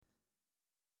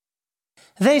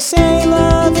They say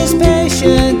love is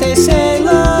patient, they say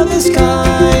love is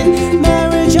kind.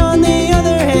 Marriage, on the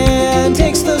other hand,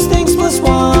 takes those things plus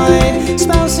wine.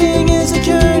 Spousing is a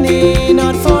journey,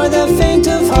 not for the faint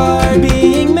of heart.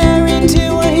 Being married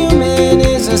to a human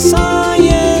is a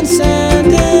science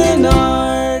and an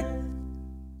art.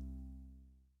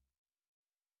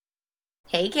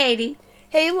 Hey, Katie.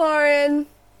 Hey, Lauren.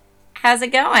 How's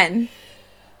it going?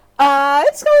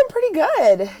 It's going pretty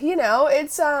good. You know,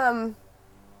 it's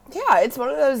one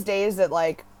of those days that,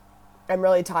 like, I'm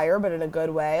really tired, but in a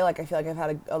good way. Like, I feel like I've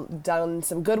had done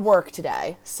some good work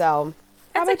today. So,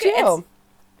 how about you?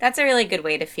 That's a really good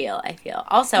way to feel, I feel.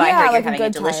 Also, Yeah, I heard like you're having a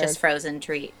delicious tired. frozen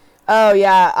treat. Oh,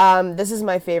 yeah. This is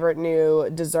my favorite new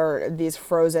dessert, these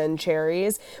frozen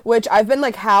cherries, which I've been,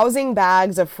 like, housing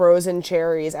bags of frozen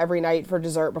cherries every night for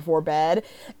dessert before bed.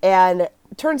 And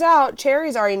turns out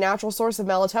cherries are a natural source of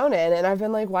melatonin. And I've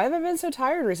been like, why have I been so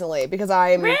tired recently? Because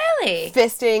I'm Really?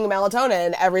 fisting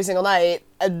melatonin every single night,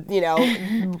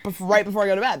 right before I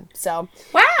go to bed. So,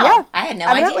 Wow. yeah. I had no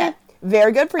Evidently. idea.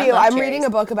 Very good for I you. love I'm cherries. reading a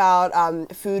book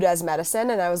about food as medicine,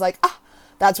 and I was like,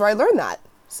 that's where I learned that.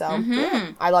 So,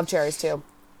 yeah, I love cherries too.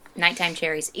 Nighttime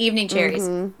cherries, evening cherries.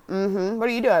 What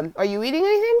are you doing? Are you eating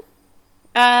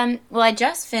anything? Well, I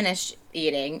just finished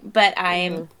eating, but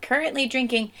I'm currently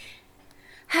drinking.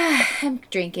 I'm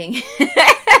drinking.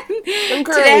 I'm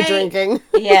currently drinking.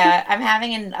 Yeah, I'm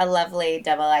having a lovely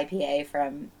double IPA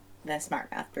from the Smart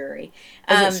Mouth Brewery.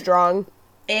 Is it strong?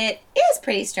 It is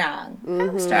pretty strong.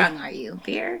 How strong are you,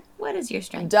 beer? What is your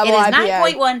strength? Double it is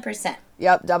IPA. 9.1%.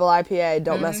 Yep, double IPA.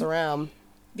 Don't mess around.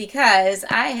 Because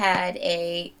I had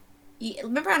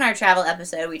remember on our travel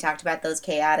episode we talked about those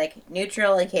chaotic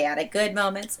neutral and chaotic good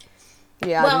moments?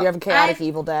 Yeah, Well, you have a chaotic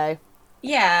evil day.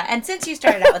 Yeah, and since you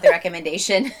started out with a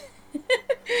recommendation,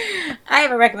 I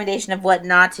have a recommendation of what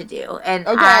not to do. And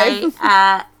Okay.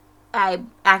 I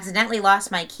accidentally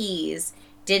lost my keys.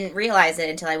 Didn't realize it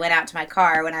until I went out to my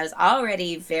car when I was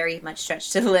already very much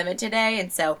stretched to the limit today.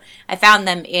 And so I found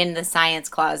them in the science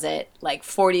closet like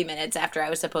 40 minutes after I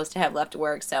was supposed to have left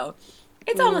work. So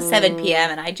it's almost 7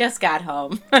 p.m. and I just got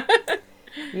home.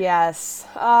 Yes.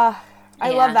 I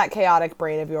love that chaotic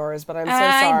brain of yours, but I'm so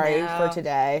I sorry know. for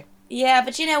today. Yeah,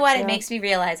 but you know what? It Yeah. makes me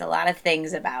realize a lot of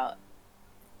things about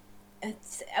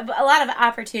a lot of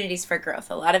opportunities for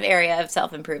growth, a lot of area of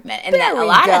self-improvement. And There that a we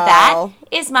lot go. of that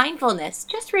is mindfulness.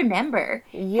 Just remember,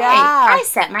 Yeah. hey, I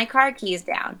set my car keys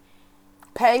down.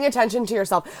 Paying attention to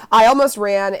yourself. I almost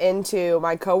ran into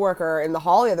my coworker in the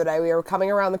hall the other day. We were coming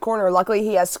around the corner. Luckily,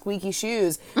 he has squeaky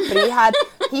shoes, but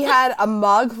he had a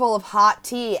mug full of hot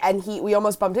tea, and we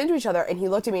almost bumped into each other. And he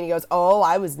looked at me and he goes, "Oh,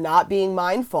 I was not being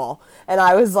mindful." And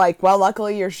I was like, "Well,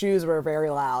 luckily your shoes were very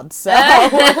loud, so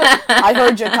I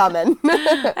heard you coming."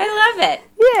 I love it.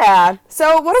 Yeah.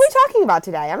 So, what are we talking about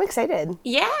today? I'm excited.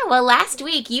 Yeah, well, last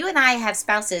week you and I have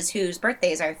spouses whose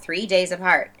birthdays are 3 days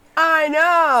apart. I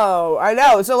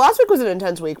know. So last week was an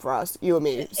intense week for us, you and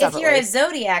me, separately. If you're a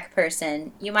zodiac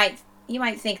person, you might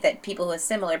think that people with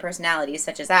similar personalities,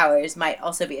 such as ours, might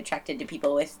also be attracted to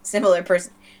people with similar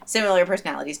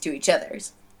personalities to each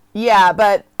other's. Yeah,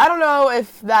 but I don't know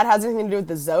if that has anything to do with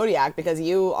the zodiac, because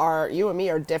you and me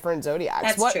are different zodiacs.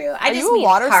 That's true. I are just you a mean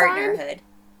water sign? partnerhood.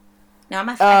 No, I'm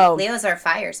a fire. Oh. Leos are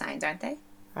fire signs, aren't they?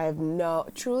 I have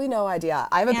truly no idea.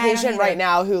 I have a Yeah, I don't patient either. right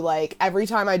now who, like, every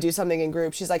time I do something in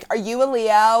group, she's like, "Are you a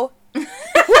Leo?" You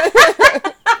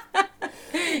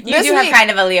do have kind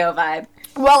of a Leo vibe.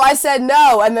 Well, I said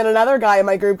no, and then another guy in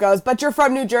my group goes, "But you're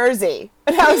from New Jersey."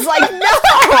 And I was like, "No!"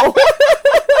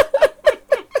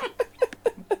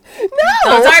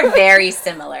 Those are very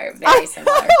similar. Very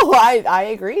similar. Oh, I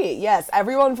agree. Yes,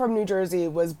 everyone from New Jersey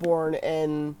was born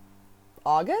in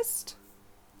August.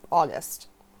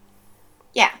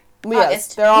 Yeah. Leos.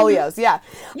 August. They're all Leos. Yeah.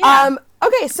 Yeah.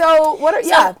 Okay. So what are?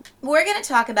 So we're going to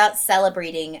talk about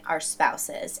celebrating our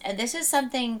spouses, and this is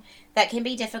something that can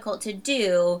be difficult to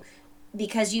do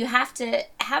because you have to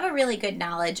have a really good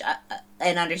knowledge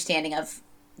and understanding of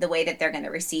the way that they're going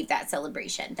to receive that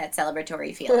celebration, that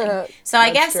celebratory feeling. So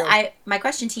I guess true. my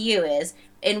question to you is,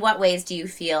 in what ways do you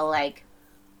feel like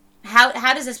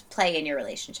how does this play in your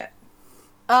relationship?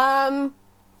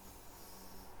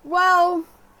 Well,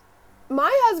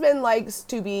 my husband likes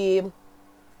to be,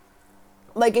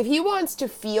 like, if he wants to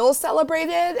feel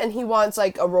celebrated and he wants,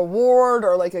 like, a reward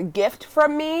or, like, a gift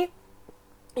from me,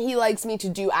 he likes me to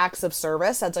do acts of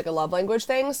service. That's, like, a love language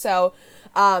thing. So,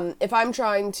 if I'm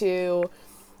trying to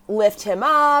lift him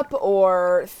up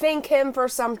or thank him for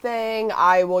something,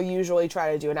 I will usually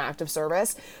try to do an act of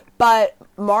service. But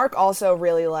Mark also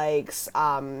really likes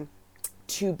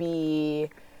to be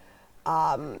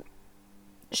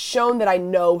shown that I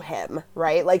know him,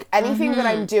 right? Like anything that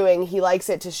I'm doing, he likes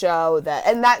it to show that,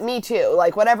 and that me too.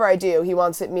 Like whatever I do, he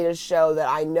wants me to show that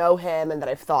I know him and that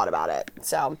I've thought about it.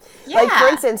 So, like for Yeah.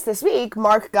 instance, this week,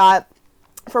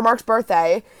 for Mark's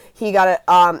birthday, he got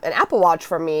an Apple Watch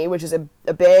from me, which is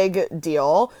a big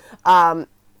deal.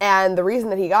 And the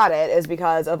reason that he got it is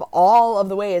because of all of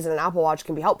the ways that an Apple Watch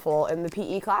can be helpful in the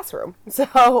PE classroom.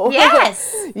 So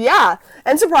Yes. yeah,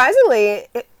 and surprisingly,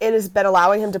 it has been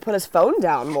allowing him to put his phone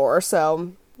down more.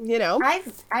 So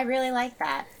I really like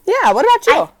that. yeah. What about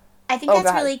you? I think Oh, that's go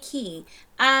ahead. really key.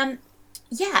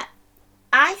 Yeah,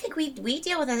 I think we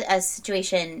deal with a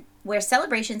situation where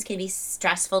celebrations can be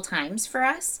stressful times for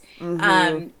us.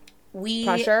 We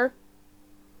Pressure.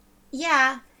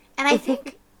 Yeah, and I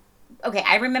think okay.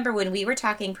 I remember when we were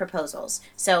talking proposals.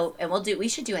 So, and we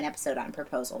should do an episode on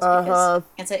proposals because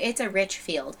it's a rich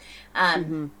field.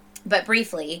 But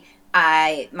briefly,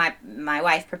 my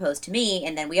wife proposed to me,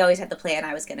 and then we always had the plan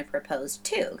I was going to propose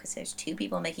to, because there's two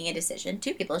people making a decision.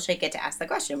 Two people should get to ask the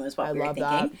question was what I we were love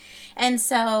thinking. that. And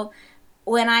so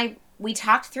when we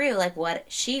talked through like what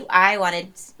I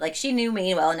wanted, like she knew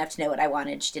me well enough to know what I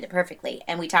wanted. She did it perfectly.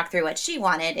 And we talked through what she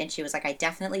wanted, and she was like, I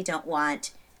definitely don't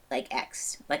want like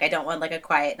X. Like I don't want like a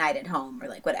quiet night at home or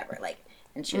like whatever. Like,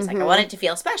 and she was like, I want it to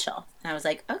feel special. And I was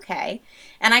like, okay.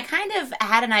 And I kind of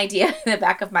had an idea in the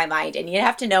back of my mind, and you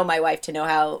have to know my wife to know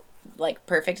how like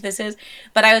perfect this is.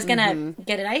 But I was gonna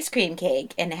get an ice cream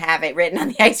cake and have it written on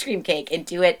the ice cream cake and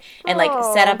do it and like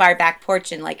set up our back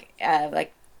porch and like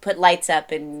put lights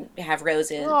up and have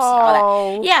roses,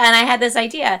 all that. Yeah, and I had this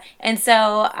idea. And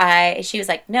so she was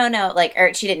like, no, like,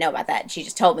 or she didn't know about that. She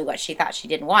just told me what she thought she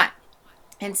didn't want.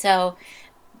 And so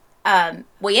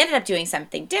we ended up doing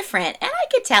something different, and I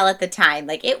could tell at the time,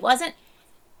 like, it wasn't,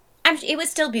 it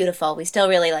was still beautiful. We still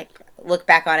really, like, look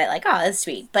back on it like, oh, that's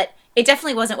sweet. But it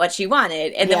definitely wasn't what she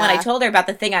wanted. And then when I told her about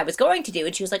the thing I was going to do,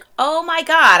 and she was like, oh my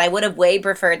God, I would have way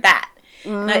preferred that.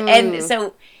 And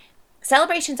so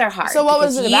celebrations are hard. So what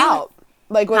was it about?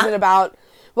 Like, what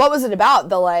was it about?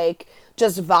 The, like,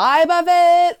 just vibe of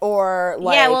it, or,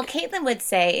 like... Yeah, well, Caitlin would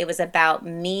say it was about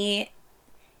me.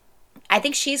 I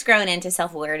think she's grown into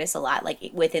self-awareness a lot, like,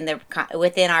 within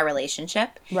our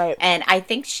relationship. Right. And I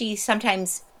think she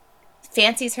sometimes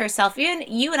fancies herself. Even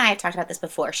you and I have talked about this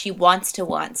before. She wants to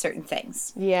want certain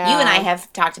things. Yeah. You and I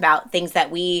have talked about things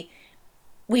that we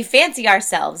fancy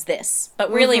ourselves this, but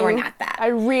really we're not that. I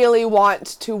really want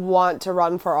to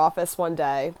run for office one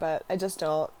day, but I just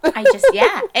don't.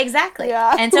 Yeah, exactly.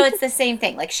 Yeah. And so it's the same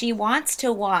thing. Like, she wants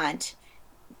to want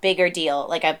bigger deal,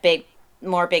 like a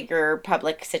bigger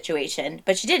public situation,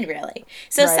 but she didn't really.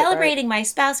 So celebrating my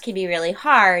spouse can be really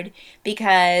hard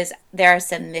because there are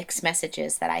some mixed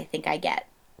messages that I think I get.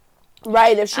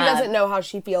 Right, if she doesn't know how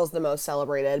she feels the most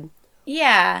celebrated.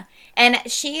 Yeah. And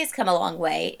she has come a long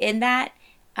way in that.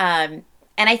 And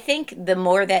I think the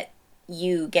more that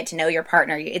you get to know your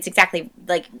partner, it's exactly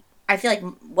like, I feel like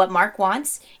what Mark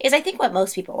wants is, I think, what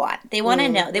most people want. They want to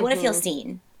know, they want to feel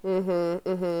seen.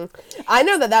 I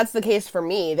know that that's the case for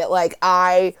me, that, like,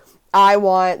 I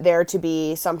want there to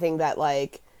be something that,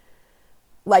 like,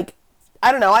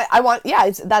 I don't know, I want,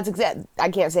 that's exact, I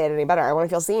can't say it any better. I want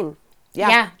to feel seen.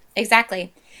 Yeah,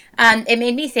 exactly. It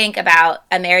made me think about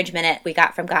a marriage minute we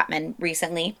got from Gottman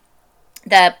recently.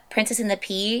 The Princess and the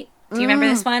Pea. Do you remember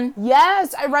this one?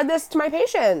 Yes, I read this to my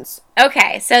patients.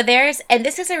 Okay, so and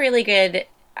this is a really good,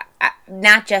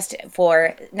 not just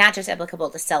applicable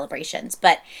to celebrations,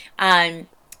 but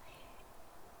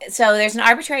so there's an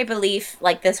arbitrary belief,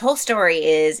 like, this whole story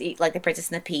is like the Princess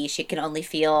and the Pea. She can only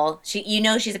feel,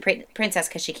 she's a princess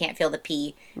because she can't feel the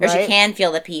pea, or she can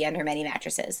feel the pea under many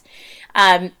mattresses.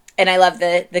 And I love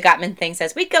the Gottman thing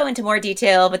says, we'd go into more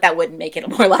detail, but that wouldn't make it a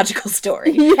more logical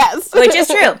story. Yes. Which is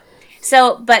true.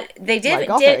 So, but they did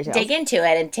fairy tales. dig into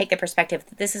it and take the perspective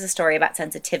that this is a story about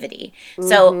sensitivity.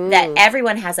 So that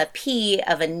everyone has a P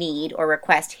of a need or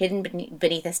request hidden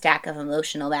beneath a stack of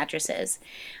emotional mattresses.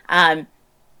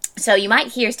 So you might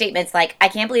hear statements like, I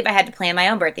can't believe I had to plan my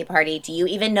own birthday party. Do you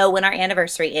even know when our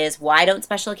anniversary is? Why don't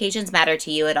special occasions matter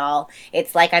to you at all?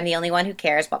 It's like I'm the only one who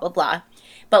cares, blah, blah, blah.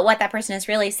 But what that person is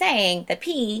really saying, the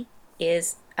P,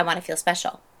 is, I want to feel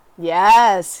special.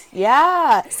 Yes.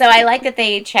 Yeah. So I like that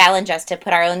they challenge us to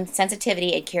put our own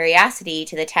sensitivity and curiosity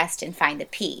to the test and find the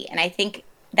P. And I think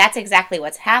that's exactly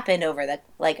what's happened over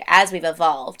as we've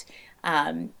evolved,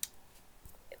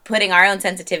 putting our own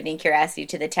sensitivity and curiosity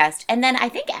to the test. And then I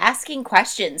think asking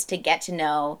questions to get to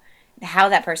know how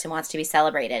that person wants to be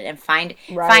celebrated and find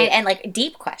and like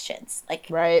deep questions. Like,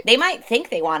 they might think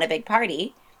they want a big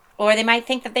party, or they might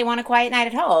think that they want a quiet night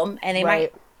at home, and they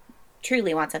might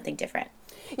truly want something different.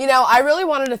 You know, I really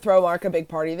wanted to throw Mark a big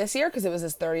party this year because it was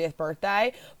his 30th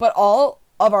birthday, but all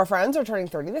of our friends are turning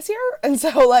 30 this year. And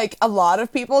so, like, a lot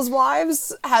of people's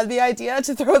wives had the idea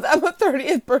to throw them a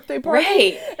 30th birthday party.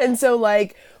 Right. And so,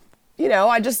 like, you know,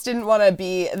 I just didn't want to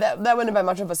be, that wouldn't have been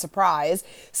much of a surprise.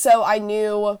 So I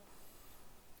knew,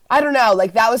 I don't know,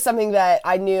 like, that was something that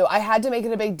I knew I had to make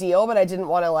it a big deal, but I didn't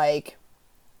want to, like,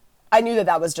 I knew that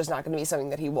that was just not going to be something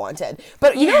that he wanted.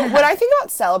 But, you know, when I think about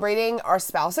celebrating our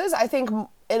spouses, I think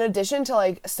in addition to,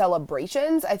 like,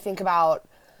 celebrations, I think about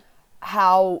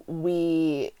how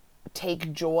we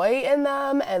take joy in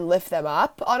them and lift them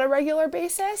up on a regular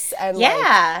basis and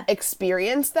like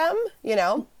experience them, you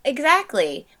know?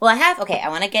 Exactly. Well, I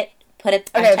want to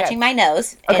I'm touching my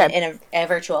nose in a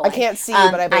virtual way. I can't see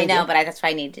you, but I believe I know, you. but that's why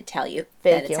I need to tell you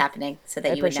Thank that you. it's happening so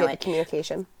that I you would know appreciate it. the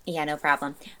communication. Yeah, no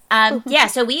problem. Yeah,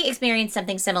 so we experienced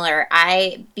something similar.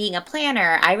 Being a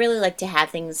planner, I really like to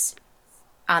have things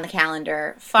on the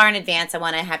calendar far in advance. I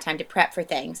want to have time to prep for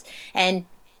things. And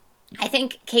I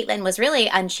think Caitlin was really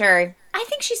unsure. I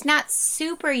think she's not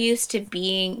super used to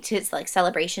like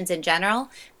celebrations in general.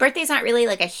 Birthdays aren't really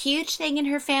like a huge thing in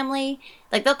her family.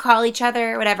 Like they'll call each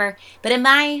other or whatever. But in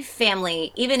my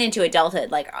family, even into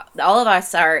adulthood, like all of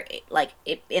us are like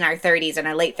in our 30s and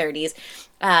our late 30s.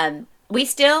 We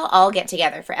still all get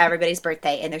together for everybody's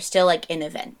birthday, and there's still like an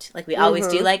event. Like we always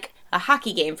do like a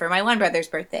hockey game for my one brother's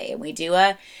birthday, and we do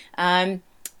a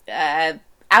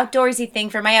outdoorsy thing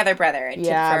for my other brother, and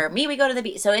for me we go to the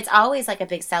beach. So it's always like a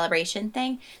big celebration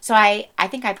thing. So I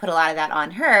think I put a lot of that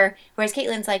on her, whereas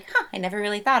Caitlin's like, I never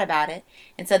really thought about it.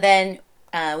 And so then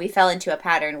we fell into a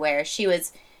pattern where she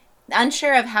was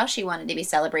unsure of how she wanted to be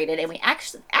celebrated, and we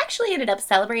actually ended up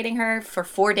celebrating her for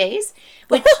 4 days,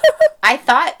 which I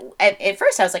thought at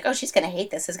first I was like, oh, she's gonna hate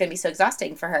this, it's gonna be so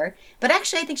exhausting for her, but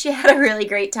actually I think she had a really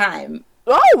great time.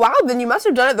 Oh wow, then you must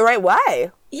have done it the right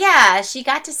way. Yeah, she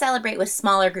got to celebrate with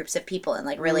smaller groups of people and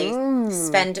like really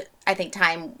spend, I think,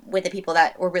 time with the people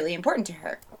that were really important to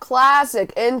her.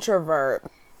 Classic introvert.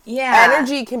 Yeah.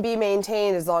 Energy can be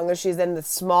maintained as long as she's in the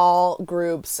small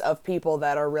groups of people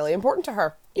that are really important to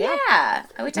her. Yeah.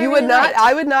 Which I You really would not. liked.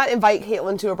 I would not invite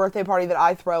Caitlin to a birthday party that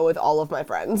I throw with all of my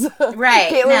friends. Right.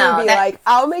 Caitlin would be like,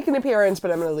 "I'll make an appearance,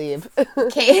 but I'm going to leave."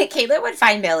 Caitlin would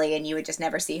find Billy, and you would just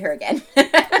never see her again.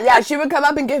 Yeah, she would come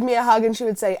up and give me a hug, and she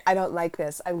would say, "I don't like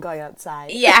this. I'm going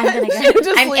outside." Yeah, I'm gonna She would go.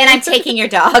 just And leave. I'm taking your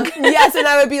dog. Yes, and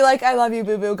I would be like, "I love you,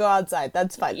 boo boo. Go outside.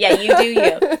 That's fine." Yeah, you do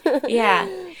you. Yeah.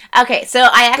 Okay, so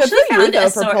I Good actually for you, found though, a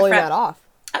for sort pulling that off.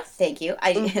 Oh, thank you.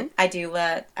 I do.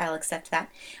 I'll accept that.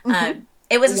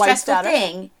 It was a Wife stressful status.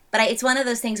 thing, but it's one of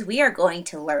those things we are going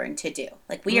to learn to do.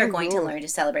 Like we are going to learn to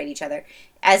celebrate each other.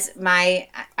 I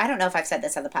don't know if I've said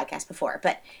this on the podcast before,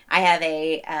 but I have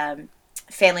a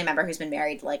family member who's been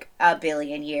married like a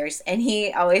billion years, and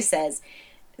he always says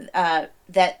that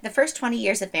the first 20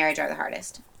 years of marriage are the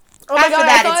hardest. Oh my After God,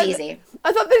 that, it's easy.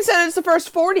 I thought they said it's the first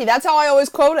 40. That's how I always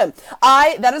quote him.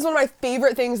 That is one of my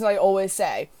favorite things that I always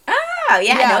say. Oh,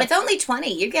 yeah, Yeah. no, it's only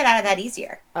 20. You get out of that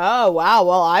easier. Oh, wow.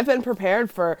 Well, I've been prepared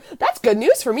for... That's good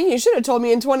news for me. You should have told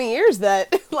me in 20 years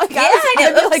that... Like, Yeah, I know.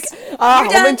 I'd be like, Oops.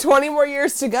 only You're done. 20 more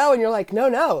years to go. And you're like,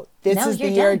 no. This No, is the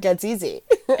you're year done. it gets easy.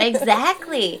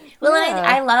 Exactly. Well, Yeah. and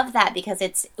I love that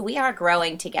because we are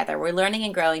growing together. We're learning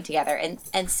and growing together,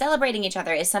 and celebrating each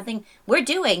other is something we're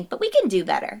doing, but we can do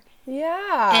better.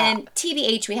 Yeah. And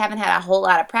TBH, we haven't had a whole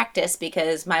lot of practice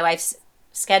because my wife's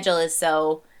schedule is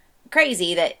so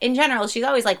crazy that in general she's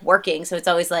always like working, so it's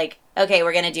always like, okay,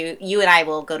 you and I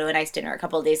will go to a nice dinner a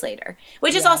couple of days later,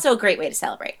 which is also a great way to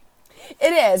celebrate.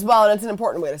 It is. Well, and it's an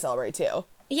important way to celebrate, too.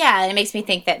 Yeah, and it makes me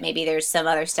think that maybe there's some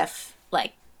other stuff,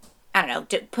 like, I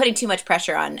don't know, putting too much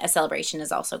pressure on a celebration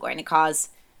is also going to cause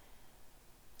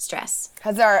stress.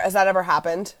 Has that ever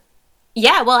happened?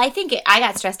 Yeah, well, I think I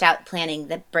got stressed out planning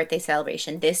the birthday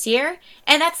celebration this year,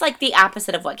 and that's like the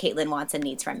opposite of what Caitlin wants and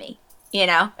needs from me, you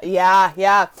know? Yeah.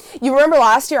 You remember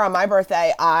last year on my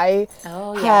birthday, I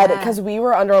had, because we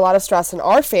were under a lot of stress in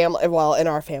our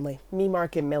family, me,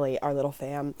 Mark, and Millie, our little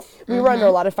fam, we were under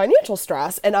a lot of financial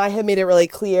stress, and I had made it really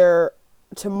clear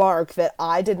to Mark that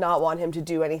I did not want him to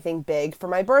do anything big for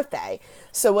my birthday.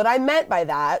 So what I meant by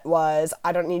that was,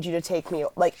 I don't need you to take me,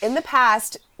 like in the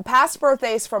past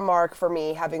birthdays from Mark for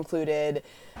me have included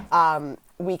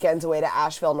weekends away to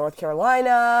Asheville, North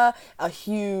Carolina, a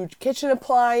huge kitchen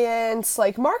appliance.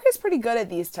 Like Mark is pretty good at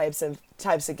these types of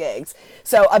gigs.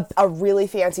 So a really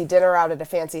fancy dinner out at a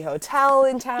fancy hotel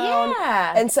in town.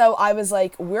 Yeah. And so I was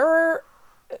like, we're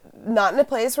not in a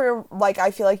place where like I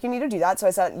feel like you need to do that. So I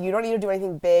said, you don't need to do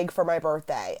anything big for my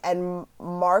birthday. And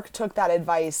Mark took that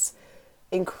advice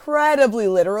incredibly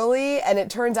literally, and it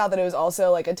turns out that it was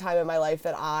also like a time in my life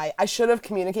that I should have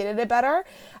communicated it better,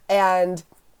 and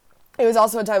it was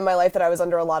also a time in my life that I was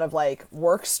under a lot of like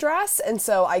work stress. And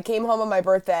so I came home on my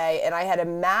birthday and I had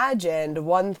imagined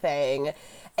one thing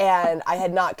and I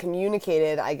had not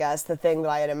communicated, I guess, the thing that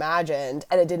I had imagined,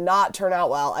 and it did not turn out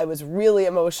well. I was really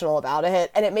emotional about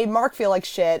it, and it made Mark feel like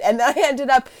shit. And then I ended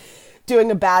up doing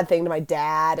a bad thing to my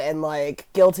dad and like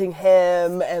guilting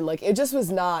him, and like it just was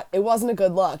not, it wasn't a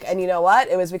good look. And you know what?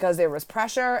 It was because there was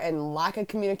pressure and lack of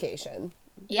communication.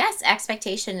 Yes,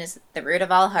 expectation is the root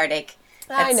of all heartache.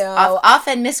 I That's know.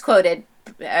 often misquoted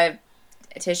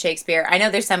to Shakespeare. I know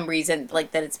there's some reason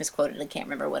like that it's misquoted. I can't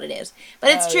remember what it is,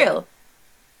 but it's true. Yeah.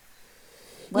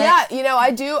 What? Yeah, you know,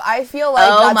 I feel like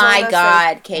Oh that's one my of those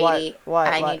God, things- Katie! What?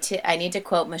 I need to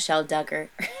quote Michelle Duggar.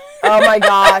 Oh my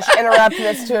gosh, interrupt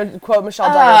this to quote Michelle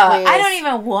Duggar, please. I don't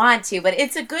even want to, but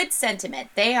it's a good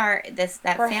sentiment. They are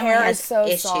that Her family hair has is so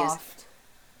issues. soft.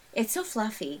 It's so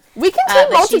fluffy. We can But take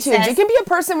she multitudes. says- You can be a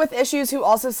person with issues who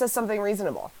also says something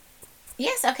reasonable.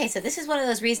 Yes. Okay. So this is one of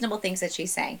those reasonable things that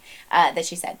she's saying. That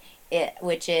she said,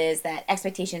 which is that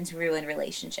expectations ruin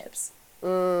relationships.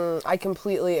 I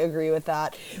completely agree with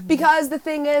that. Because the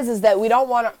thing is that we don't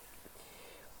want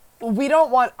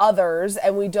others,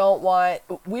 and we don't want,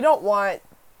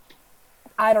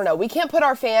 I don't know, we can't put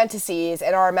our fantasies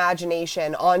and our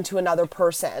imagination onto another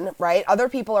person, right? Other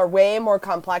people are way more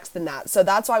complex than that. So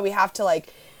that's why we have to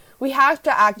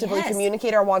actively Yes.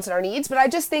 communicate our wants and our needs. But I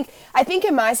think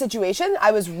in my situation,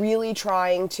 I was really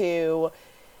trying to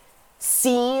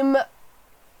seem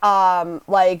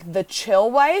like the chill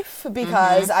wife,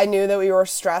 because I knew that we were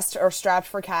stressed or strapped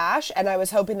for cash, and I was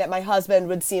hoping that my husband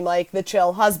would seem like the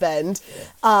chill husband,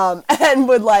 and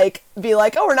would like be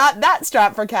like, oh, we're not that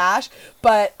strapped for cash.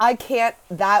 But I can't,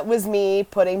 that was me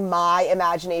putting my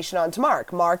imagination onto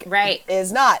Mark. Mark Right.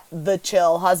 is not the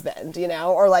chill husband, you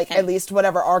know, or like at least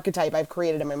whatever archetype I've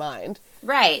created in my mind.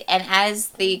 Right. And as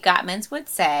the Gottmans would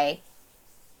say,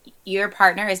 your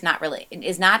partner is not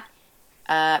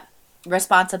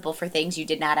responsible for things you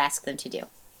did not ask them to do.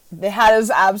 That is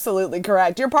absolutely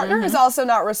correct. Your partner is also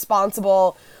not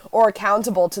responsible or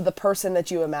accountable to the person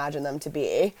that you imagine them to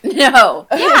be. No.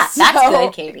 Yeah, that's So,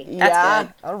 good, Katie. That's yeah,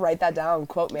 good. I'll write that down.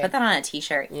 Quote me. Put that on a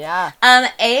t-shirt. Yeah.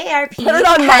 AARP Put it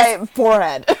on my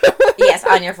forehead. yes,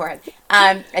 on your forehead.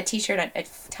 A t-shirt, a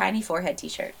tiny forehead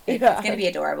t-shirt. It's Yeah. going to be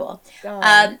adorable.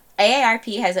 Oh.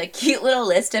 AARP has a cute little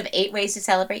list of 8 ways to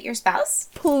celebrate your spouse.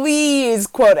 Please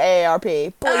quote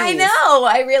AARP. Please. I know.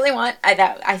 I really want.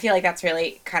 I feel like that's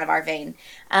really kind of our vein.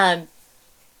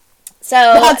 So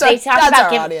they talk That's about our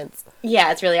giving. audience.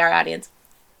 Yeah, it's really our audience.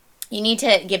 You need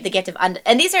to give the gift of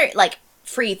and these are like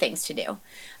free things to do,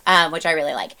 which I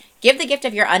really like. Give the gift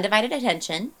of your undivided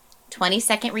attention.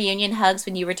 20-second reunion hugs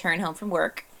when you return home from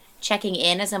work. Checking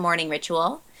in as a morning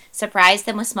ritual. Surprise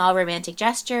them with small romantic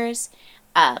gestures.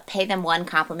 Pay them one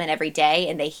compliment every day,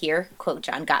 and they hear, quote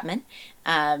John Gottman,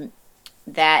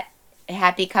 that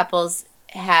happy couples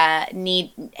have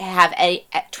 20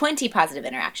 positive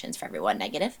interactions for every one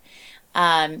negative,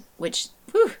 which,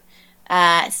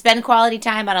 spend quality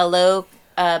time on a low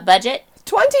budget.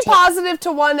 20 positive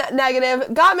to 1 negative.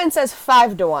 Gottman says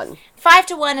 5 to 1. 5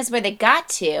 to 1 is where they got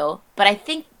to, but I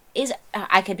think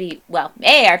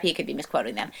AARP could be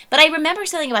misquoting them. But I remember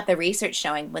something about the research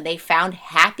showing when they found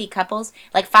happy couples,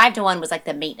 like 5 to 1 was like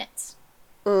the maintenance.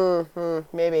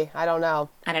 Maybe. I don't know.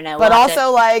 I don't know. But we'll have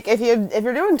also, like, if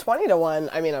you're doing 20 to 1,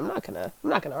 I mean, I'm not gonna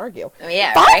argue.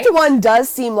 Yeah, 5 right? to 1 does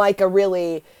seem like a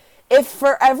really, if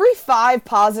for every 5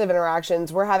 positive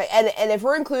interactions we're having, and if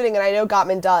we're including, and I know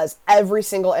Gottman does, every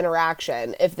single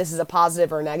interaction, if this is a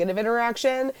positive or negative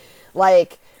interaction,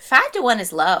 like, 5 to 1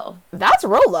 is low. that's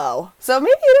real low. So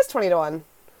maybe it is 20 to 1.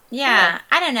 Yeah,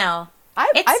 I don't know.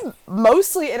 I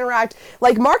mostly interact,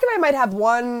 like, Mark and I might have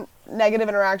one negative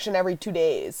interaction every 2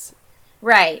 days.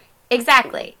 Right.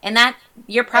 Exactly. And that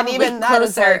you're probably even that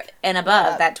is, closer like, and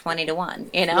above that 20 to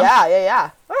 1, you know? Yeah.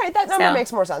 All right, that number So-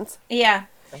 makes more sense. Yeah.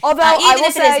 Although I even will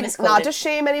if it is say, misquoted. not to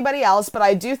shame anybody else, but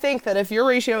I do think that if your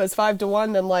ratio is 5 to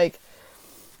 1, then like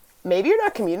maybe you're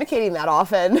not communicating that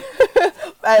often,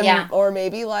 Yeah. or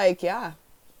maybe like I don't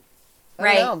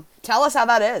Right. know. Tell us how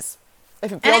that is.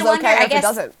 If it And I feels wonder, okay, or I if it guess-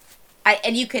 doesn't.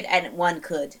 One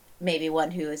could, maybe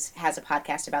one who has a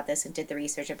podcast about this and did the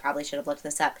research and probably should have looked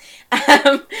this up.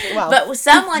 Well. But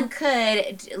someone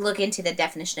could look into the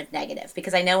definition of negative,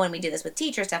 because I know when we do this with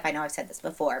teacher stuff, I know I've said this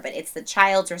before, but it's the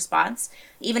child's response.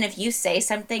 Even if you say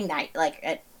something like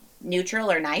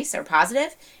neutral or nice or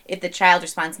positive, if the child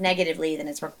responds negatively, then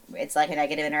it's like a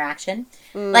negative interaction.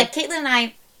 Like Caitlin and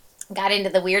I got into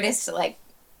the weirdest, like,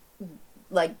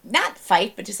 like not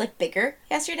fight, but just like bicker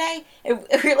yesterday. And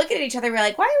we were looking at each other. We are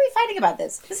like, "Why are we fighting about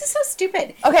this? This is so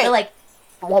stupid." Okay. But like,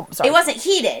 Well, sorry. it wasn't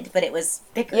heated, but it was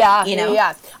bickering. Yeah, you know.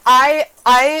 yeah.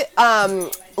 I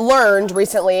learned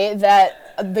recently that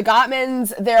the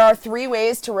Gottmans, there are 3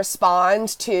 ways to respond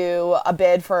to a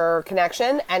bid for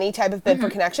connection, any type of bid for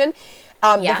connection.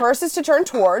 The Yeah. first is to turn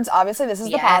towards. Obviously, this is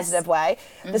the Yes. positive way.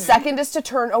 The second is to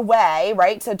turn away,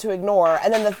 right? So to ignore.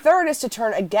 And then the third is to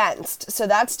turn against. So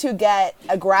that's to get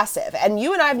aggressive. And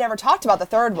you and I have never talked about the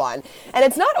third one. And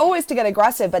it's not always to get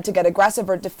aggressive, but to get aggressive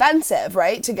or defensive,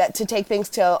 right? To take things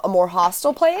to a more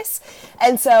hostile place.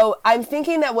 And so I'm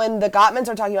thinking that when the Gottmans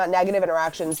are talking about negative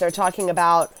interactions, they're talking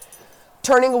about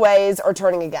turning aways or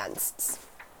turning againsts.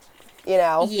 You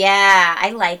know? Yeah,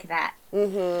 I like that. I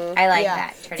like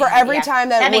that. For every yeah. time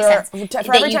that, makes we're sense.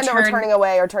 for every you time that we're turn turning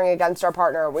away or turning against our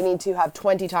partner, we need to have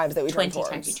 20 times that we turn 20 towards.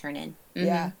 times you turn in.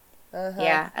 Yeah.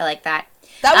 Yeah, I like that.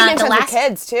 That would make the sense with last-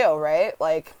 kids too, right?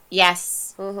 Like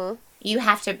Yes. You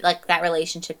have to, like, that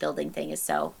relationship building thing is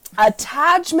so...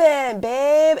 attachment,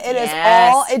 babe. It is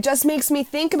Yes. all. It just makes me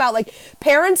think about, like,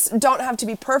 parents don't have to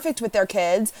be perfect with their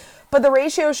kids, but the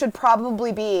ratio should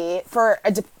probably be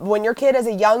when your kid is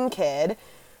a young kid.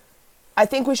 I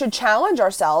think we should challenge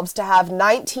ourselves to have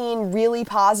 19 really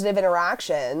positive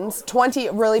interactions, 20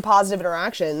 really positive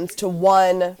interactions to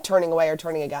 1 turning away or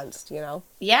turning against, you know?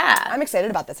 Yeah. I'm excited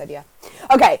about this idea.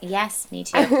 Okay. Yes, me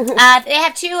too. They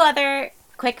have 2 other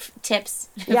quick tips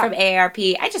Yeah. from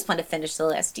AARP. I just want to finish the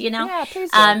list, you know? Yeah,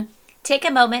 please do. Take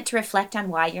a moment to reflect on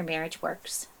why your marriage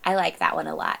works. I like that one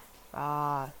a lot.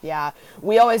 Yeah.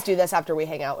 We always do this after we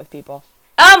hang out with people.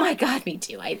 Oh my God, me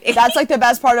too. That's like the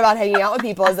best part about hanging out with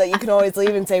people is that you can always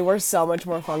leave and say, we're so much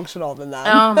more functional than them.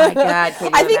 Oh my God. Can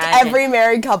you I think imagine? every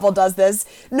married couple does this,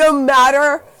 no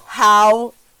matter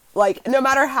how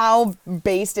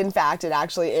based in fact it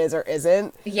actually is or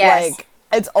isn't. Yes. Like,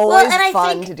 it's always and I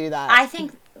fun think- to do that. I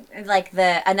think like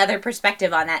another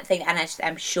perspective on that thing, and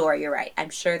I'm sure you're right. I'm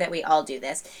sure that we all do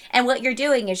this. And what you're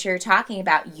doing is you're talking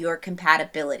about your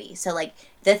compatibility. So like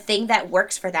the thing that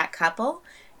works for that couple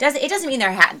it doesn't mean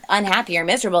they're unhappy or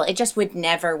miserable. It just would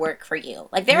never work for you.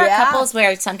 Like there are Yeah. couples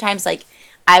where sometimes like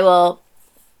I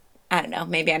don't know,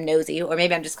 maybe I'm nosy or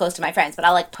maybe I'm just close to my friends, but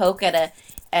I'll like poke at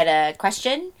a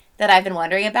question that I've been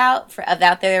wondering about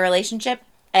their relationship,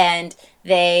 and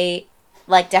they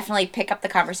like definitely pick up the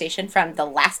conversation from the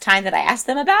last time that I asked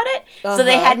them about it. So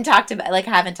they haven't talked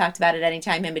about it any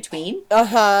time in between.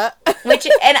 Which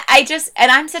and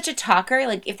I'm such a talker.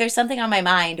 Like if there's something on my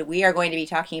mind, we are going to be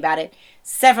talking about it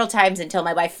several times until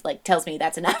my wife like tells me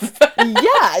that's enough.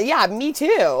 yeah, me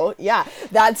too. Yeah,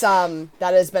 that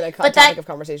has been a topic of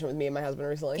conversation with me and my husband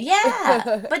recently.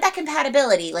 Yeah, but that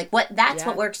compatibility, like what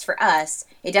Yeah. works for us.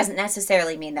 It doesn't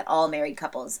necessarily mean that all married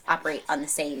couples operate on the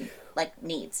same like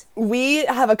needs. We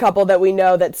have a couple that we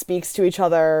know that speaks to each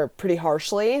other pretty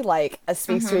harshly, like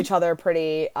speaks to each other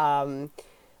pretty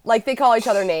like they call each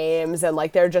other names, and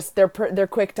like they're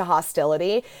quick to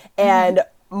hostility. And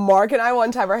Mark and I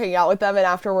one time were hanging out with them, and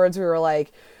afterwards we were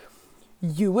like,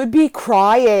 you would be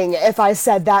crying if I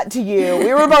said that to you.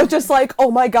 We were both just like, oh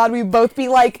my God, we'd both be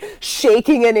like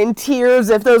shaking and in tears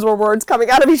if those were words coming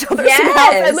out of each other's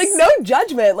mouth. And like no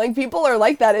judgment. Like people are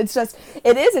like that. It's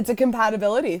a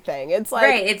compatibility thing. It's like,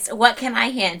 right. It's what can I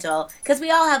handle? Because we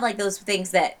all have like those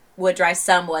things that would drive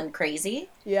someone crazy.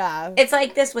 yeah. It's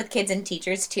like this with kids and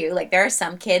teachers too. Like there are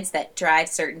some kids that drive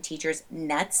certain teachers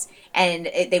nuts, and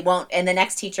they won't, and the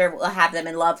next teacher will have them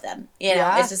and love them. You know,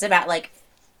 Yeah. it's just about like,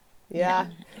 Yeah.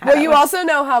 how Well, that you works. also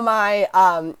know how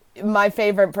my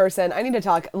favorite person, I need to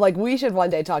talk, like we should one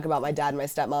day talk about my dad and my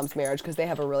stepmom's marriage because they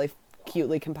have a really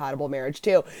cutely compatible marriage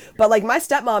too. But like my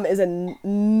stepmom is a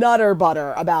nutter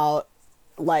butter about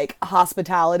like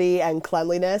hospitality and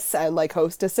cleanliness and like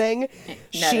hostessing.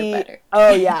 Nutter butter.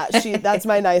 Oh yeah, that's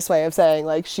my nice way of saying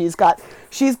like she's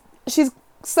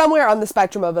somewhere on the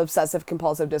spectrum of obsessive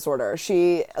compulsive disorder.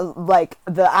 She like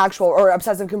the actual or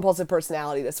obsessive compulsive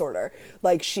personality disorder.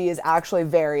 Like she is actually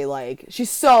very like she's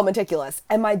so meticulous.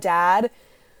 And my dad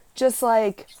just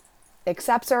like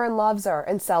accepts her and loves her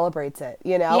and celebrates it,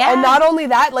 you know? Yeah. And not only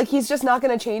that, like he's just not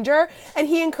going to change her, and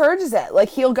he encourages it. Like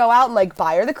he'll go out and like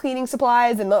buy her the cleaning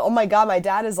supplies, and oh my God, my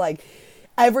dad is like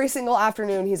every single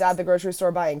afternoon he's at the grocery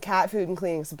store buying cat food and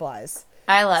cleaning supplies.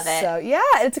 I love it. So yeah,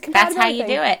 it's a compatibility That's how you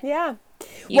thing. do it. Yeah.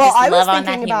 You well, just I was love on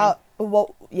that thinking human. about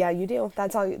well, yeah, you do.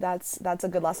 That's a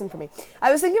good lesson for me.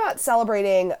 I was thinking about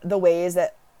celebrating the ways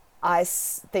that I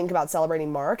think about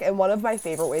celebrating Mark, and one of my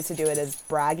favorite ways to do it is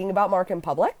bragging about Mark in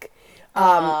public.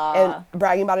 And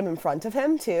bragging about him in front of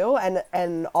him too,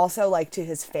 and also like to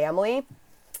his family.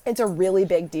 It's a really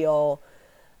big deal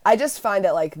I just find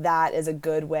that like that is a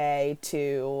good way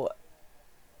to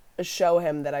show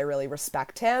him that I really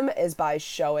respect him, is by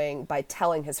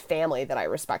telling his family that I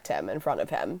respect him in front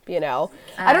of him, you know?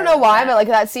 I don't know why, but like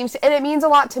that seems and it means a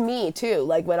lot to me too,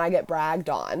 like when I get bragged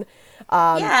on.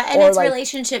 Yeah, and or, it's like,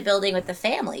 relationship building with the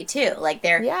family too. Like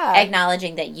they're Yeah.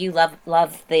 acknowledging that you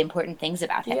love the important things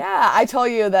about him. Yeah, I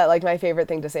told you that like my favorite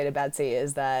thing to say to Betsy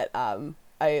is that I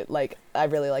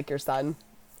really like your son.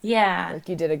 Yeah. Like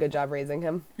you did a good job raising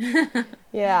him.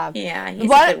 Yeah. Yeah, he's a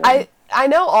But good one. I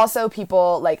know also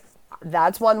people like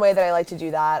that's one way that I like to do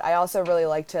that. I also really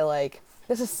like to like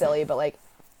this is silly, but like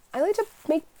I like to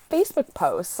make Facebook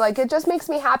posts. Like it just makes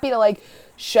me happy to like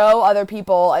show other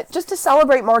people just to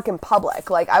celebrate Mark in public.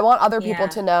 Like I want other people Yeah.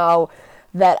 to know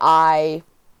that I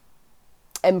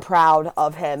am proud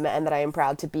of him and that I am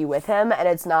proud to be with him, and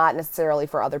it's not necessarily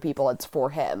for other people, it's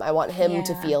for him. I want him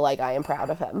to Yeah. feel like I am proud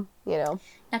of him, you know?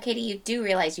 Now, Katie, you do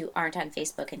realize you aren't on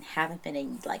Facebook and haven't been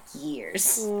in like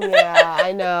years. Yeah,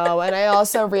 I know. And I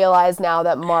also realize now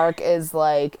that Mark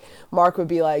would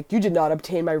be like, you did not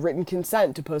obtain my written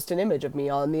consent to post an image of me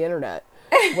on the internet.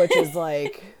 Which is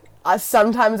like,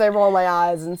 sometimes I roll my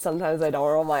eyes and sometimes I don't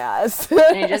roll my eyes.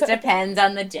 It just depends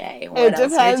on the day. What It else you're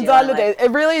depends on the dealing day.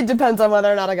 It really depends on whether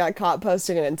or not I got caught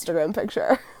posting an Instagram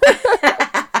picture.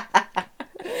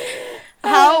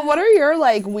 What are your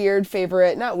like weird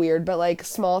favorite, not weird, but like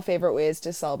small favorite ways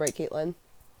to celebrate Caitlin?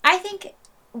 I think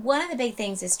one of the big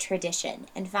things is tradition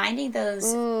and finding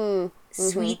those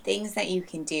sweet things that you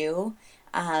can do.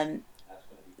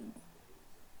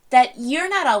 That you're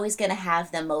not always going to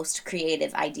have the most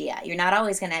creative idea. You're not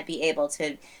always going to be able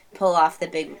to pull off the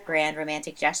big, grand,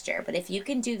 romantic gesture. But if you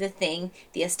can do the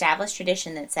established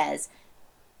tradition that says,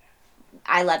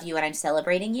 I love you and I'm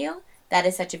celebrating you, that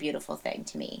is such a beautiful thing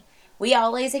to me. We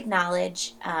always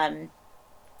acknowledge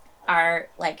our,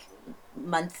 like,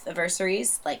 month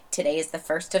anniversaries. Like, today is the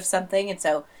first of something. And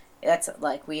so that's,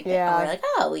 like, we're like,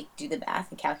 oh, we do the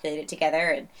math and calculate it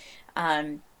together.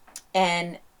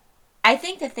 And I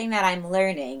think the thing that I'm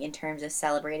learning in terms of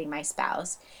celebrating my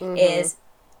spouse is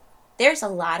there's a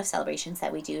lot of celebrations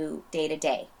that we do day to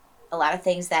day. A lot of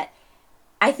things that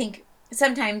I think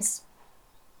sometimes,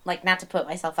 like, not to put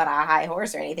myself on a high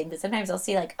horse or anything, but sometimes I'll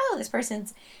see, like, oh, this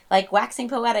person's, like, waxing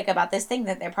poetic about this thing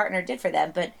that their partner did for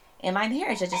them. But in my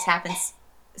marriage, it just happens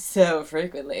so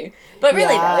frequently. But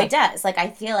really, though, it does. Like, I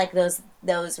feel like those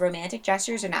romantic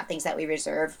gestures are not things that we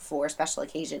reserve for special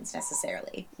occasions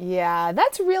necessarily. Yeah,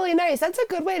 that's really nice. That's a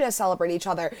good way to celebrate each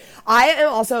other. I am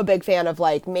also a big fan of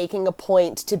like making a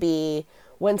point to be,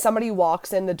 when somebody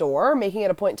walks in the door, making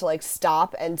it a point to like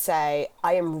stop and say,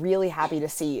 I am really happy to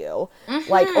see you.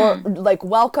 Like, or like,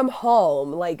 welcome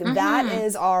home. Like that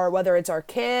is whether it's our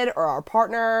kid or our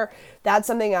partner, that's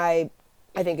something I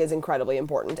think is incredibly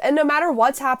important. And no matter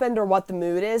what's happened or what the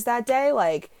mood is that day,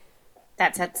 like,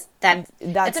 That's a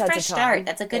sets a fresh tone. start.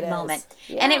 That's a good It moment.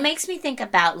 is. And Yeah. it makes me think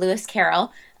about Lewis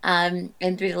Carroll in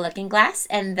Through the Looking Glass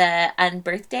and the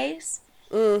unbirthdays.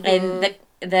 And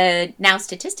the now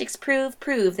statistics prove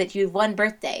that you've one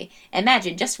birthday.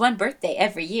 Imagine just one birthday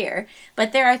every year.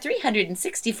 But there are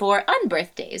 364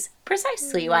 unbirthdays.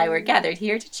 Precisely why we're gathered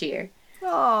here to cheer.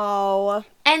 Oh,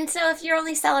 And so if you're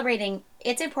only celebrating,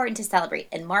 it's important to celebrate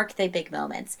and mark the big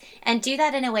moments. And do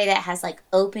that in a way that has like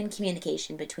open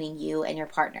communication between you and your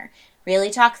partner. Really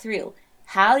talk through,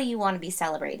 how do you want to be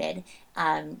celebrated?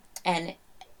 And then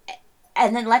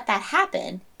let that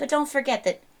happen. But don't forget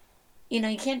that, you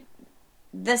can't,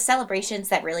 the celebrations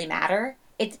that really matter,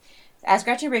 as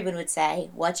Gretchen Rubin would say,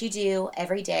 what you do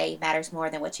every day matters more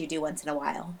than what you do once in a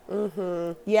while.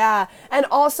 yeah. And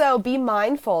also be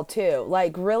mindful too.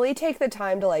 Like really take the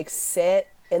time to like sit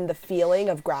in the feeling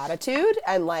of gratitude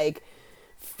and like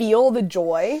feel the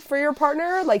joy for your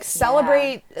partner. Like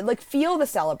celebrate, like feel the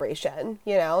celebration,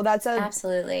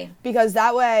 Absolutely. because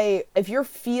that way, if you're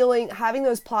having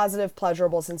those positive,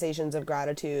 pleasurable sensations of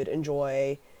gratitude and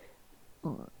joy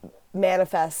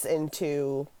manifests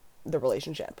into the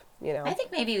relationship, I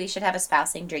think maybe we should have a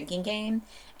spousing drinking game,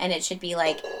 and it should be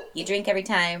like, you drink every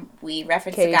time we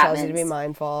reference Katie the tells you to be Gottmans,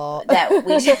 mindful. that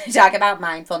we should talk about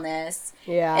mindfulness.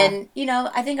 Yeah. And,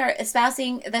 I think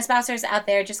the spousers out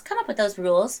there, just come up with those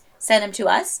rules, send them to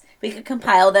us. We could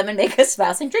compile them and make a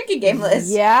spousing drinking game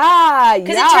list. Yeah,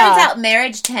 Because it turns out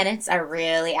marriage tenets are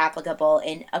really applicable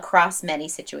across many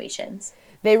situations.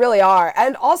 They really are.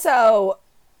 And also,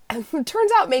 it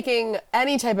turns out making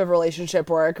any type of relationship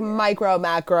work, micro,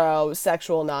 macro,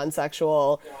 sexual,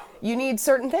 non-sexual, you need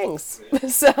certain things.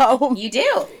 So You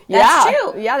do. That's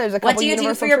true. Yeah, there's a couple What do you do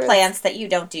universal for your truths. plants that you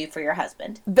don't do for your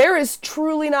husband? There is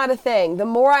truly not a thing. The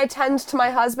more I tend to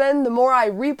my husband, the more I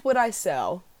reap what I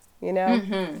sow.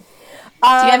 Do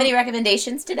you have any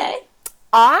recommendations today?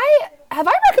 I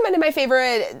recommended my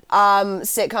favorite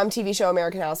sitcom TV show,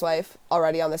 American Housewife,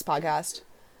 already on this podcast?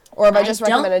 Or have I just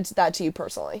recommended that to you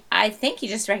personally? I think you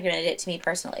just recommended it to me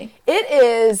personally. It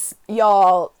is,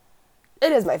 y'all,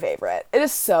 it is my favorite. It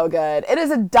is so good. It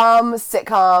is a dumb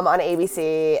sitcom on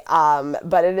ABC,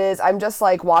 but it is, I'm just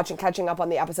like catching up on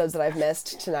the episodes that I've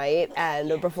missed tonight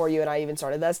and before you and I even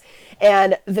started this.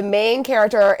 And the main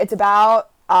character, it's about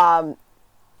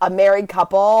a married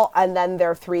couple and then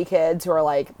their 3 kids who are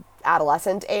like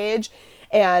adolescent age.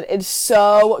 And it's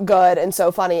so good and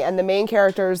so funny. And the main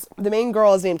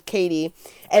girl is named Katie,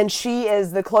 and she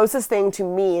is the closest thing to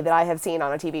me that I have seen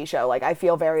on a TV show. Like, I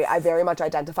very much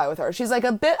identify with her. She's like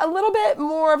a little bit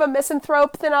more of a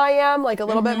misanthrope than I am, like a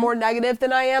little bit more negative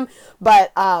than I am.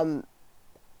 But,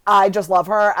 I just love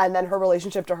her, and then her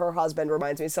relationship to her husband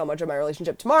reminds me so much of my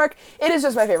relationship to Mark. It is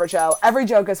just my favorite show. Every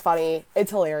joke is funny.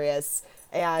 It's hilarious.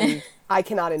 And I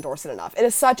cannot endorse it enough. It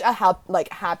is such a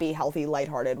happy, healthy,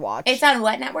 lighthearted watch. It's on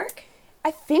what network?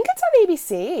 I think it's on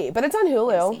ABC, but it's on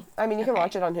Hulu. ABC. I mean, you can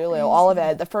watch it on Hulu. All of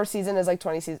it. The first season is like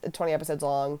 20 episodes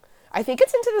long. I think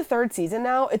it's into the 3rd season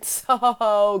now. It's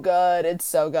so good. It's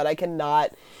so good. I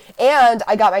cannot. And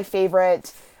I got my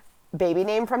favorite baby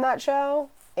name from that show,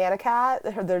 Anna Cat,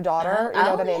 their daughter.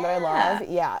 The name that I love.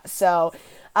 Yeah. So,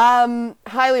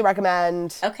 highly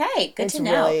recommend. Okay, good to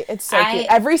know. It's so cute.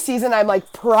 Every season I'm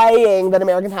like praying that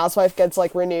American Housewife gets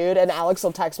like renewed, and Alex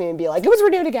will text me and be like, it was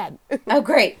renewed again. Oh,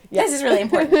 great. Yeah. This is really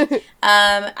important.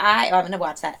 I'm going to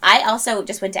watch that. I also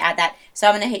just went to add that, so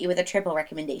I'm going to hit you with a triple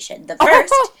recommendation. The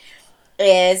first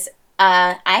is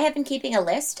I have been keeping a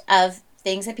list of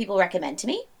things that people recommend to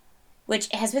me, which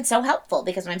has been so helpful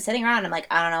because when I'm sitting around, I'm like,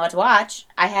 I don't know what to watch.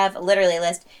 I have literally a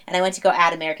list, and I went to go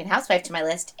add American Housewife to my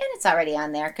list, and it's already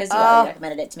on there because you already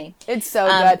recommended it to me. It's so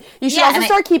good. You should also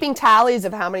start keeping tallies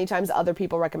of how many times other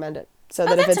people recommend it. So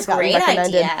that if it's gotten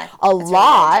recommended a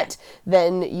lot,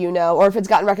 then you know, or if it's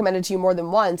gotten recommended to you more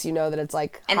than once, you know that it's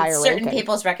like higher ranking. And certain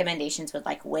people's recommendations would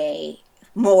like weigh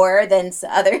more than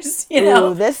others, you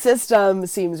know. Ooh, this system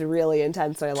seems really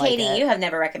intense. I like it. Katie, you have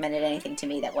never recommended anything to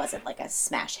me that wasn't like a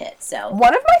smash hit. So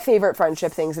one of my favorite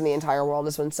friendship things in the entire world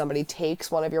is when somebody takes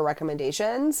one of your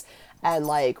recommendations and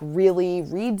like really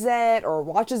reads it or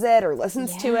watches it or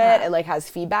listens to it and like has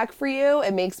feedback for you.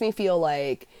 It makes me feel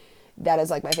like that is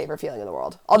like my favorite feeling in the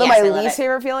world. Although my least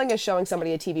favorite feeling is showing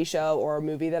somebody a TV show or a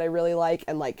movie that I really like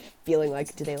and like feeling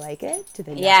like, do they like it? Do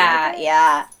they not like it?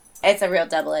 Yeah. It's a real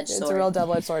double-edged sword. It's a real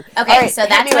double-edge sword. Okay, so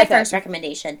that's my first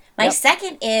recommendation. My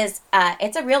second is,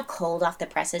 it's a real cold off the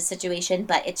presses situation,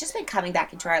 but it's just been coming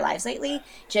back into our lives lately.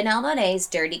 Janelle Monáe's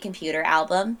Dirty Computer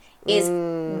album is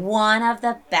one of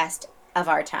the best of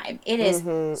our time. It is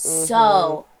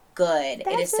so good.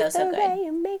 It is so good. The way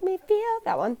you make me feel.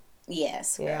 That one?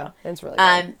 Yes, girl. Yeah, it's really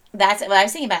good. That's what I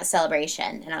was thinking about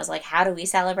celebration, and I was like, how do we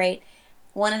celebrate?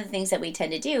 One of the things that we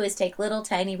tend to do is take little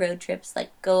tiny road trips,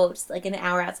 like go like an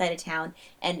hour outside of town,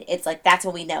 and it's like that's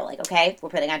when we know, like, okay, we're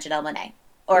putting on Janelle Monáe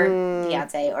or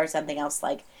Beyonce or something else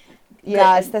like.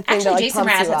 Yeah, it's the thing actually, that like Jason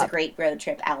pumps Mraz you has up. a great road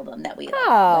trip album that we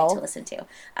like to listen to.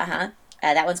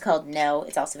 That one's called No.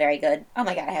 It's also very good. Oh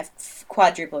my god, I have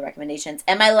quadruple recommendations,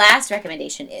 and my last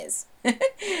recommendation is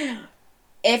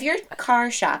if you're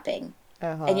car shopping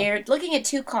and you're looking at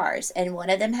 2 cars, and one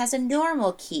of them has a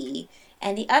normal key.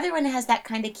 And the other one has that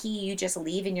kind of key you just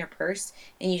leave in your purse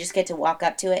and you just get to walk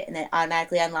up to it and then it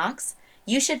automatically unlocks.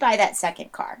 You should buy that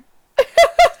second car.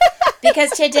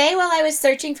 Because today while I was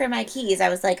searching for my keys, I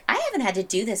was like, I haven't had to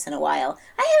do this in a while.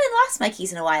 I haven't lost my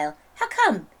keys in a while. How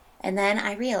come? And then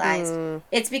I realized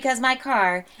it's because my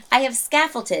car, I have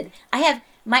scaffolded.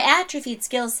 My atrophied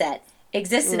skill set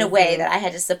exists in a way that I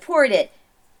had to support it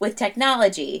with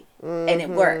technology and it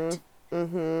worked.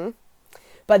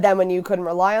 But then when you couldn't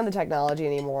rely on the technology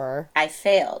anymore... I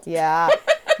failed. Yeah.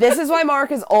 This is why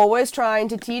Mark is always trying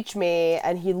to teach me,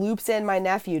 and he loops in my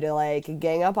nephew to, like,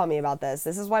 gang up on me about this.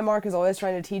 This is why Mark is always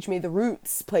trying to teach me the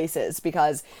routes places,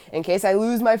 because in case I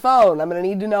lose my phone, I'm going to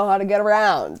need to know how to get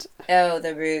around. Oh,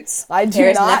 the routes. I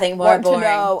do not want to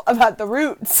know about the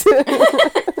routes.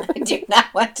 I do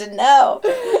not want to know.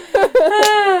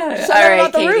 Shut up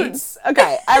about the roots.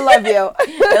 Okay, I love you.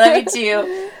 I love you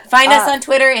too. Find us on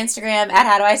Twitter, Instagram, at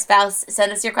How Do I Spouse.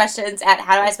 Send us your questions at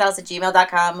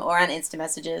howdoispouse@gmail.com or on Insta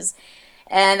messages.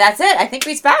 And that's it. I think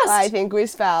we spoused. I think we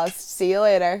spoused. See you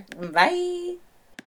later. Bye.